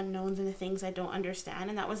many unknowns and the things I don't understand.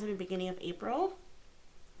 And that was in the beginning of April.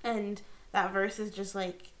 And that verse is just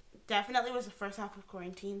like, definitely was the first half of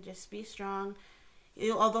quarantine. Just be strong.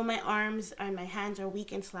 Although my arms and my hands are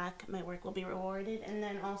weak and slack, my work will be rewarded. And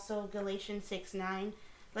then also Galatians 6:9.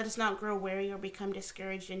 Let us not grow weary or become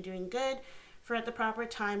discouraged in doing good, for at the proper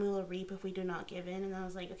time we will reap if we do not give in. And I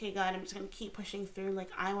was like, okay, God, I'm just going to keep pushing through. Like,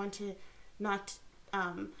 I want to not, I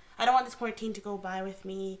don't want this quarantine to go by with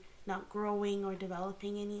me not growing or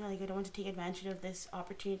developing any. Like, I don't want to take advantage of this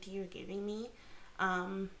opportunity you're giving me.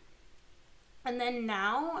 And then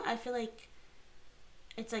now I feel like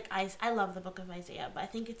it's like, I love the book of Isaiah, but I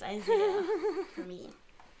think it's Isaiah for me.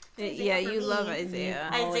 Yeah, you love Isaiah.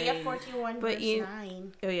 Isaiah 41 but verse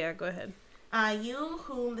 9. Oh yeah, go ahead. You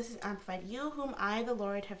whom, this is amplified, you whom I, the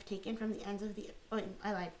Lord, have taken from the ends of the... Oh,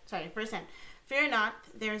 I lied. Sorry, verse 10. Fear not,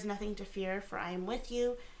 there is nothing to fear, for I am with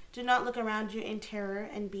you. Do not look around you in terror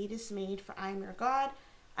and be dismayed, for I am your God.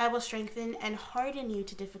 I will strengthen and harden you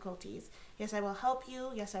to difficulties. Yes, I will help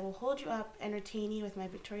you. Yes, I will hold you up and retain you with my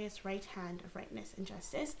victorious right hand of rightness and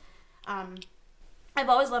justice. I've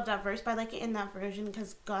always loved that verse, but I like it in that version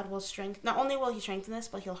because God will strengthen... Not only will he strengthen us,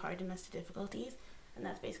 but he'll harden us to difficulties. And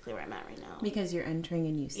that's basically where I'm at right now. Because you're entering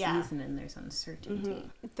a new season and there's uncertainty.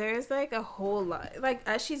 Mm-hmm. There's like a whole lot. Like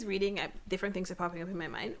as she's reading, different things are popping up in my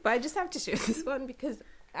mind. But I just have to share this one because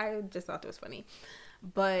I just thought it was funny.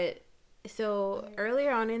 But so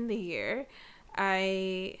earlier on in the year,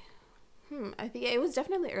 I think it was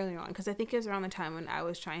definitely earlier on because I think it was around the time when I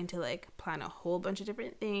was trying to like plan a whole bunch of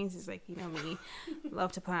different things. It's like, you know me,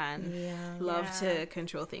 love to plan, love to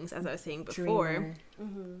control things, as I was saying before.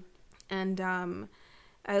 And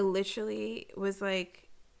I literally was like,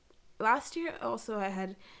 last year also I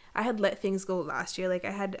had let things go last year. Like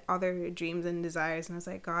I had other dreams and desires, and I was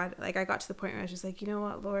like, God, like I got to the point where I was just like, you know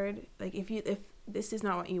what, Lord, like if this is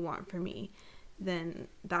not what you want for me, then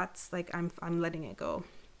that's like I'm letting it go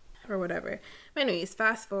or whatever. But anyways,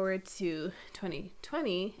 fast forward to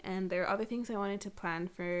 2020, and there are other things I wanted to plan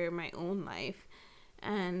for my own life,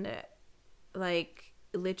 and like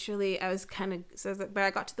literally I was kind of but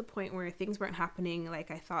I got to the point where things weren't happening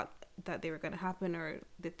like I thought that they were going to happen, or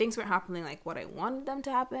the things weren't happening like what I wanted them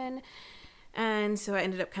to happen. And so I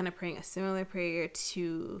ended up kind of praying a similar prayer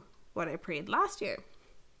to what I prayed last year.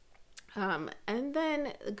 And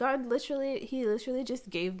then God literally just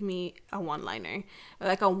gave me a one-liner,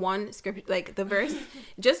 like a one script, like the verse,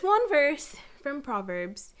 just one verse from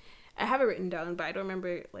Proverbs. I have it written down, but I don't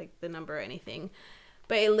remember like the number or anything.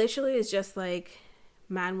 But it literally is just like,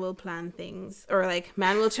 man will plan things, or like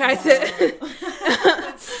man will try to.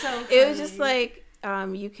 That's so funny. It was just like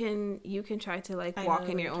you can try to like walk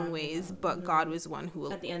in your own ways, but God was one who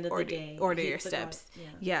will at the end of the day order your steps.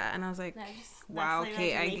 Yeah, and I was like, wow,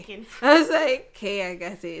 okay, I was like, okay, I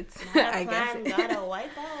guess it's I guess it. Gotta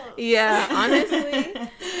wipe out. Yeah, honestly.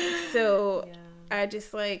 So I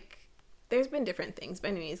just like, there's been different things, but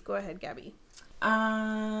anyways, go ahead, Gabby.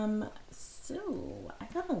 So I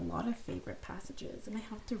got a lot of favorite passages, and I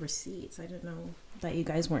have the receipts. I didn't know that you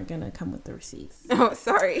guys weren't gonna come with the receipts. Oh,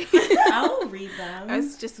 sorry. I'll read them. I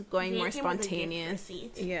was just going more spontaneous.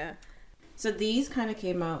 Yeah. So these kind of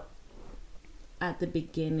came out at the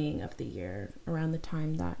beginning of the year, around the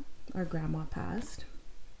time that our grandma passed,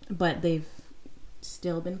 but they've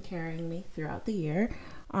still been carrying me throughout the year.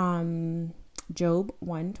 Job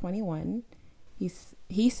 1:21.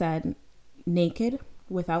 He said, "Naked,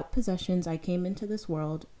 without possessions, I came into this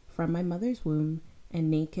world from my mother's womb,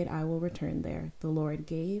 and naked I will return there. The Lord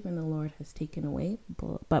gave, and the Lord has taken away,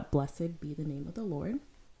 but blessed be the name of the Lord."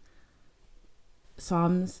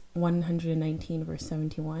 Psalms 119 verse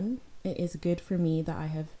 71. "It is good for me that I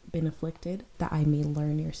have been afflicted, that I may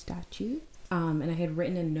learn your statutes." And I had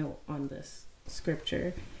written a note on this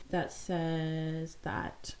scripture that says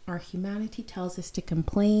that our humanity tells us to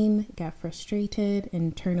complain, get frustrated,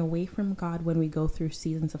 and turn away from God when we go through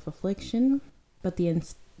seasons of affliction. But the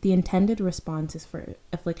intended response is for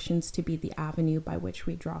afflictions to be the avenue by which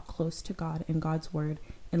we draw close to God and God's word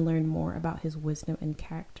and learn more about his wisdom and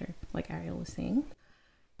character, like Ariel was saying.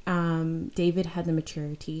 David had the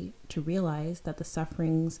maturity to realize that the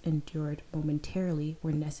sufferings endured momentarily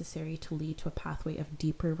were necessary to lead to a pathway of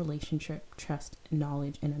deeper relationship, trust,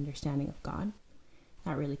 knowledge, and understanding of God.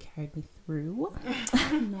 That really carried me through.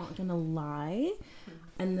 I'm not gonna lie.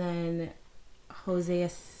 And then Hosea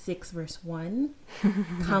 6 verse 1.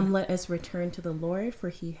 "Come, let us return to the Lord, for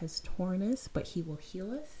he has torn us, but he will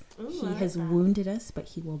heal us. He has wounded us, but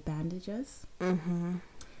he will bandage us."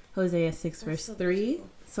 Hosea 6 verse 3.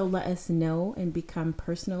 "So let us know and become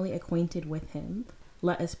personally acquainted with him.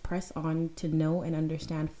 Let us press on to know and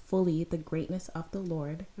understand fully the greatness of the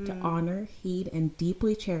Lord, to honor, heed, and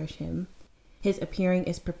deeply cherish him. His appearing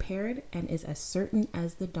is prepared and is as certain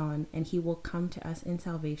as the dawn, and he will come to us in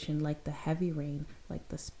salvation like the heavy rain, like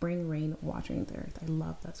the spring rain watering the earth." I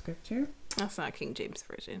love that scripture. That's not King James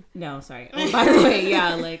Version. No, sorry. Oh, by the way,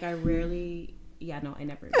 yeah, like I rarely... Yeah, no, I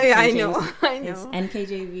never... Yeah, I know. It's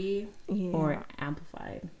NKJV or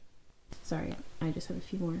Amplified. Sorry, I just have a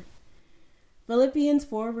few more. Philippians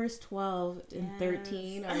 4 verse 12 and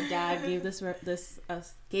 13. Our dad gave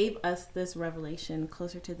gave us this revelation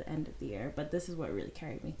closer to the end of the year, but this is what really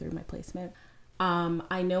carried me through my placement.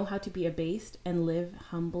 "I know how to be abased and live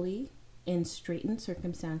humbly in straitened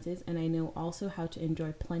circumstances, and I know also how to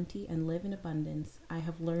enjoy plenty and live in abundance. I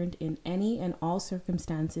have learned in any and all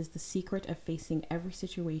circumstances the secret of facing every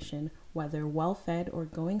situation, whether well-fed or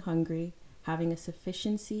going hungry, having a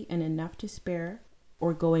sufficiency and enough to spare,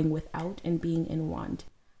 or going without and being in want.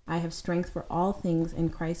 I have strength for all things in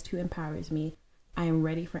Christ who empowers me. I am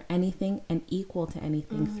ready for anything and equal to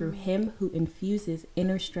anything through him who infuses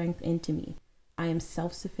inner strength into me. I am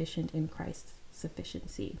self-sufficient in Christ's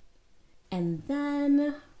sufficiency. And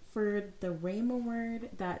then for the Rhema word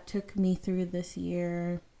that took me through this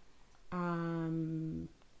year, I'm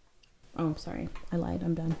sorry, I lied.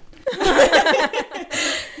 I'm done.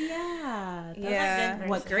 Yeah,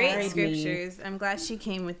 what great scriptures. I'm glad she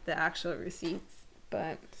came with the actual receipts,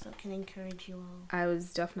 but so can encourage you all. I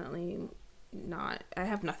was definitely not. I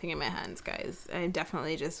have nothing in my hands, guys. I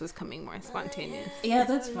definitely just was coming more spontaneous. Yeah,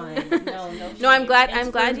 that's fine. No, I'm glad.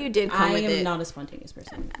 I'm glad you did come with it. I am not a spontaneous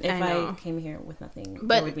person. If I came here with nothing,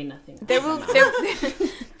 but there would be nothing.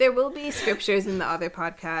 There will be scriptures in the other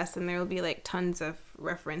podcasts, and there will be like tons of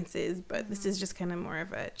references. But this is just kind of more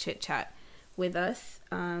of a chit chat with us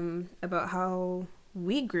about how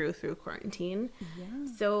we grew through quarantine. Yeah.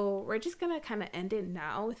 So we're just gonna kind of end it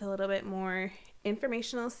now with a little bit more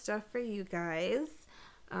informational stuff for you guys.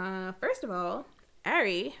 First of all,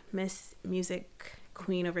 Ari, Miss Music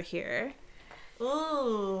Queen over here.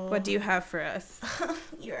 Ooh. What do you have for us?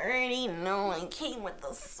 You already know I came with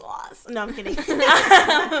the sauce. No, I'm kidding.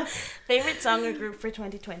 Favorite song or group for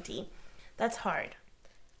 2020? That's hard.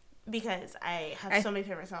 Because I have so many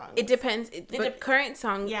favorite songs. It depends. But current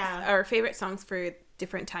songs are favorite songs for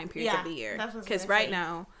different time periods of the year. Because right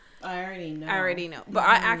now... I already know. But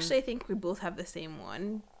I actually think we both have the same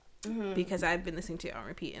one. Because I've been listening to it on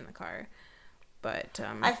repeat in the car. But...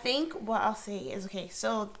 I think what I'll say is, okay,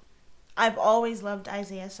 so... I've always loved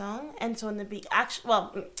Isaiah's song. And so in the...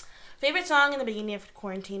 favorite song in the beginning of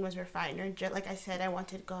quarantine was Refiner. Like I said, I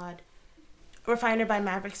wanted God... Refiner by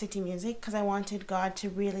Maverick City Music, because I wanted God to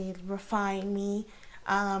really refine me,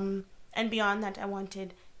 and beyond that I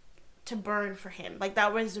wanted to burn for him. Like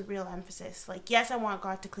that was the real emphasis. Like, yes, I want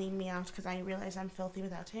God to clean me out because I realize I'm filthy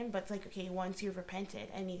without him, but it's like, okay, once you've repented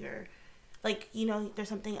and you're like, you know, there's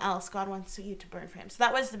something else, God wants you to burn for him. So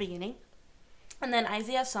that was the beginning. And then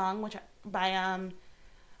Isaiah's song, which by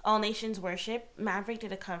All Nations Worship, Maverick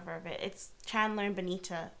did a cover of it. It's Chandler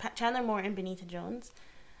Moore and Benita Jones.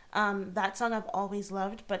 That song I've always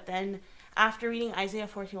loved, but then after reading Isaiah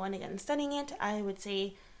 41 again and studying it, I would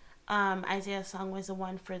say Isaiah's song was the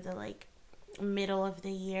one for the like middle of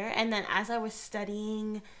the year. And then as I was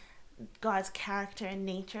studying God's character and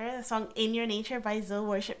nature, the song In Your Nature by Zoe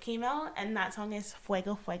Worship came out, and that song is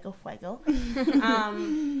Fuego, Fuego, Fuego.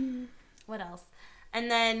 What else?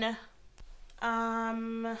 And then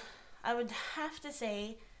I would have to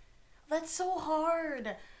say, that's so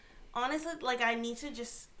hard. Honestly, like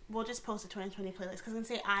we'll just post a 2020 playlist because I'm going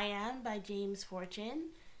to say I Am by James Fortune.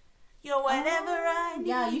 Yo, whatever I need.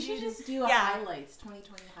 Yeah, you should just do highlights,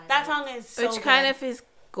 2020 highlights. That song is so Which kind of is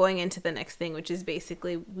going into the next thing, which is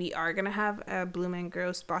basically we are going to have a Bloom and Grow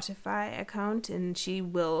Spotify account, and she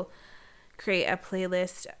will create a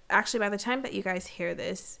playlist. Actually, by the time that you guys hear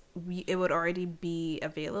this, it would already be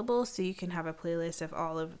available, so you can have a playlist of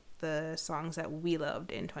all of the songs that we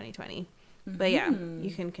loved in 2020. Mm-hmm. But yeah,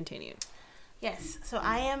 you can continue. Yes, so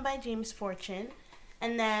I Am by James Fortune,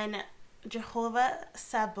 and then Jehovah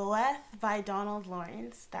Sabaoth by Donald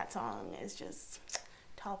Lawrence. That song is just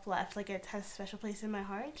top left. Like, it has a special place in my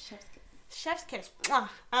heart. Chef's kiss.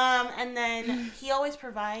 And then He Always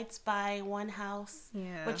Provides by One House,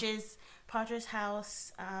 which is Potter's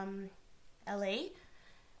House, LA,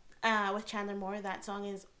 with Chandler Moore. That song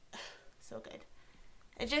is so good.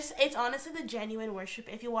 It's honestly the genuine worship.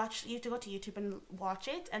 If you have to go to YouTube and watch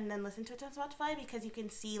it and then listen to it on Spotify, because you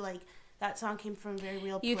can see like that song came from a very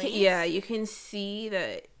real place. You can see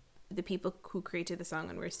that the people who created the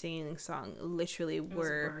song and were singing the song literally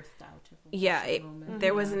were birthed out of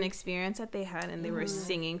there was an experience that they had, and they were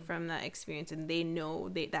singing from that experience, and they know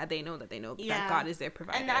that God is their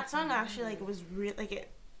provider. And that song actually like was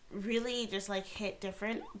really just like hit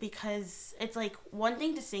different, because it's like one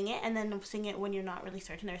thing to sing it and then sing it when you're not really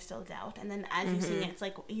certain, there's still doubt, and then as you sing it, it's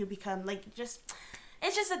like you become like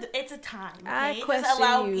it's a time. Okay? I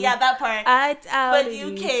question you. That part. But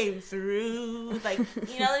you came through. Like,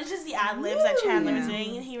 you know, there's just the ad libs that Chandler was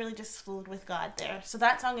doing, and he really just flowed with God there. So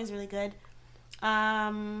that song is really good.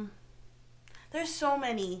 There's so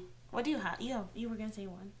many. What do you have? You were gonna say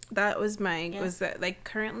one. That was was that like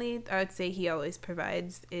currently I would say He Always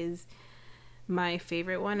Provides is my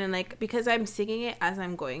favorite one, and like because I'm singing it as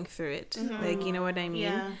I'm going through it, like, you know what I mean.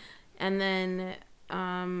 Yeah. And then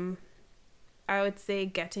I would say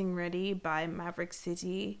Getting Ready by Maverick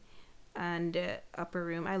City and Upper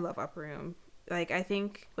Room. I love Upper Room. Like, I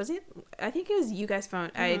think it was you guys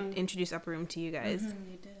found, I introduced Upper Room to you guys.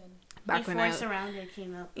 You did. Back before when Surrounder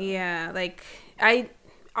came out. Though. Yeah, like,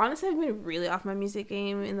 honestly, I've been really off my music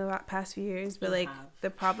game in the past few years, but like the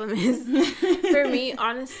problem is for me,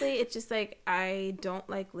 honestly, it's just like I don't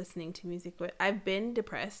like listening to music. I've been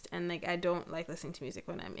depressed, and like I don't like listening to music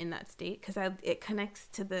when I'm in that state because it connects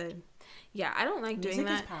to the. Yeah, I don't like music doing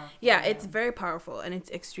that. Is powerful, yeah, it's very powerful, and it's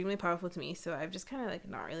extremely powerful to me. So I've just kind of like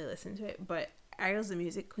not really listened to it. But Ariel's the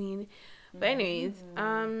music queen. But anyways,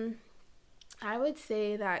 I would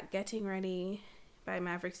say that Getting Ready by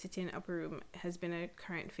Maverick City and Upper Room has been a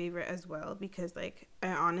current favorite as well, because like I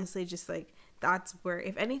honestly just like that's where,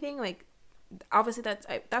 if anything, like obviously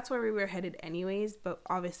that's where we were headed anyways, but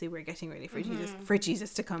obviously we're getting ready for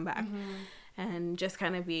Jesus to come back, and just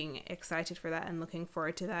kind of being excited for that and looking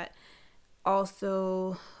forward to that.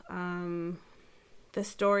 Also, The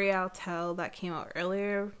Story I'll Tell that came out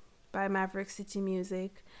earlier by Maverick City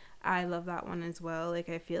Music, I love that one as well. Like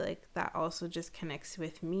I feel like that also just connects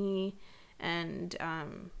with me. And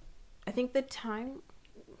I think the time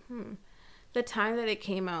that it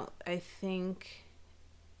came out, I think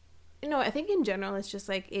in general it's just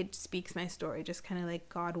like it speaks my story, just kind of like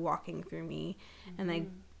God walking through me, and like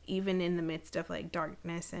even in the midst of like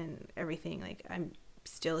darkness and everything, like I'm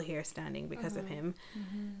still here standing because of him.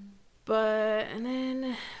 But and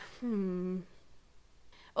then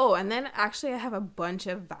and then actually I have a bunch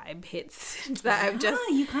of vibe hits that I've just...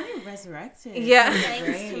 you kind of resurrected. Yeah.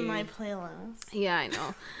 Thanks to my playlist. Yeah, I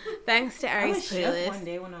know. Thanks to Ari's playlist. One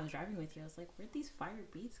day when I was driving with you, I was like, where'd these fire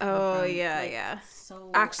beats come from? Yeah, like, yeah. So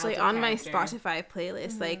actually, on my Spotify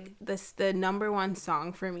playlist, like the number one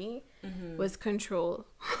song for me was Control.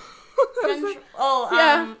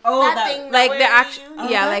 That thing, like the actual,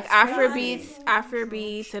 like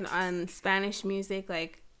Afrobeats and Spanish music,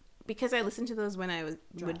 like, because I listened to those when I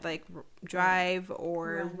would like drive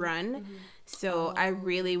or run. So I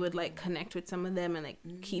really would like connect with some of them and like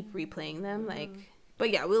keep replaying them. Like,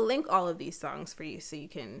 but yeah, we'll link all of these songs for you so you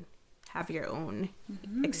can have your own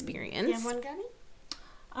experience. You have one, Gabby?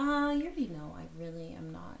 You already know I really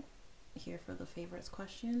am not here for the favorites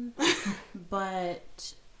question,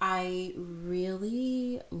 but I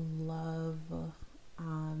really love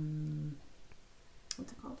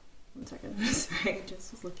what's it called? 1 second. Sorry, I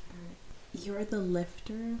just was looking at it. You're the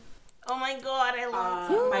Lifter. Oh my god, I love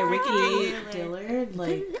that. By Ricky Dillard.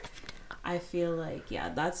 Like, I feel like,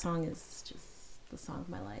 that song is just the song of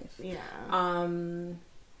my life. Yeah.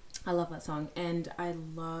 I love that song. And I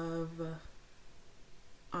love...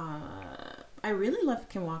 I really love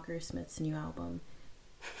Kim Walker-Smith's new album.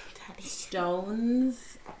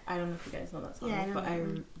 Stones. I don't know if you guys know that song. Yeah, but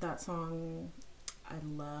that song... I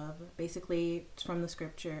love. Basically, it's from the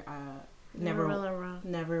scripture. Never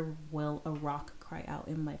will a rock cry out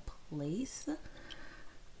in my place.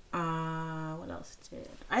 What else did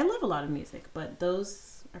I love? A lot of music, but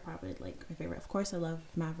those are probably like my favorite. Of course, I love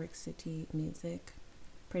Maverick City Music.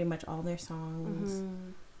 Pretty much all their songs.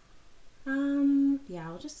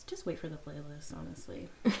 I'll just wait for the playlist. Honestly,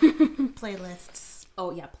 playlists.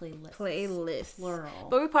 Oh yeah, playlists. Plural.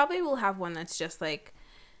 But we probably will have one that's just like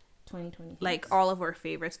 2020, like all of our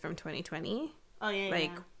favorites from 2020. Oh yeah,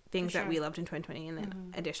 like things that we loved in 2020, and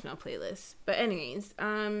then additional playlists. But anyways,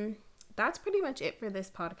 that's pretty much it for this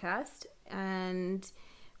podcast, and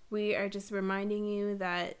we are just reminding you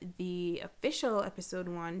that the official episode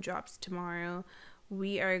 1 drops tomorrow.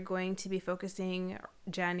 We are going to be focusing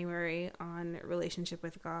January on relationship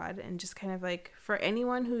with God, and just kind of like for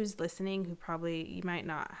anyone who's listening who probably you might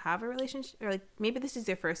not have a relationship, or like maybe this is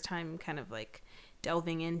your first time kind of like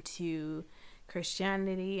delving into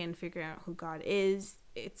Christianity and figuring out who God is.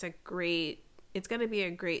 It's going to be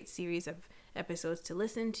a great series of episodes to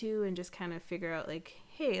listen to and just kind of figure out like,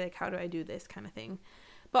 hey, like how do I do this kind of thing.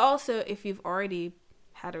 But also if you've already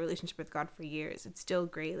had a relationship with God for years, it's still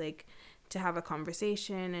great like to have a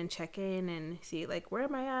conversation and check in and see like where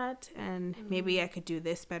am I at, and maybe I could do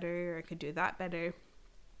this better or I could do that better.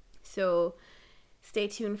 So stay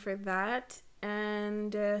tuned for that.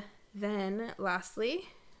 And then lastly,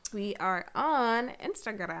 we are on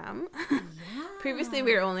Instagram. Previously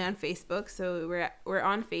we were only on Facebook, so we're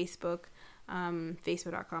on Facebook,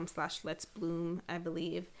 facebook.com/letsbloom, I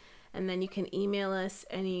believe. And then you can email us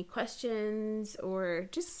any questions or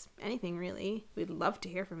just anything really. We'd love to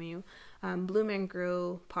hear from you. Bloom and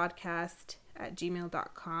Grow podcast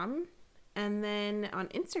 @gmail.com. And then on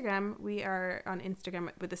Instagram, we are on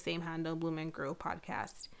Instagram with the same handle, Bloom and Grow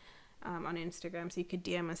podcast. On Instagram, so you could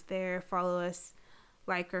DM us there, follow us,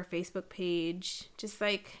 like our Facebook page, just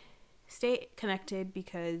like stay connected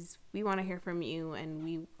because we want to hear from you and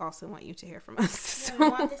we also want you to hear from us. So we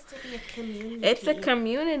want this to be a community. It's a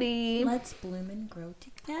community. Let's bloom and grow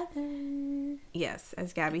together. Yes,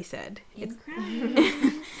 as Gabby said. It's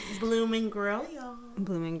bloom and grow, y'all.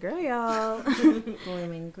 Bloom and grow, y'all.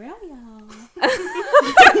 bloom and grow, y'all.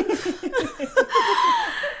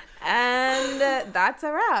 And that's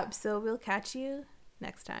a wrap. So we'll catch you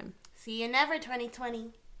next time. See you never,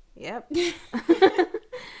 2020. Yep.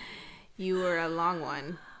 You were a long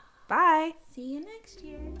one. Bye. See you next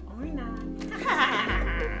year. Or not.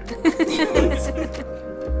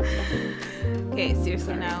 Okay,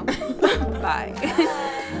 seriously now. Bye.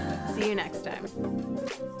 See you next time.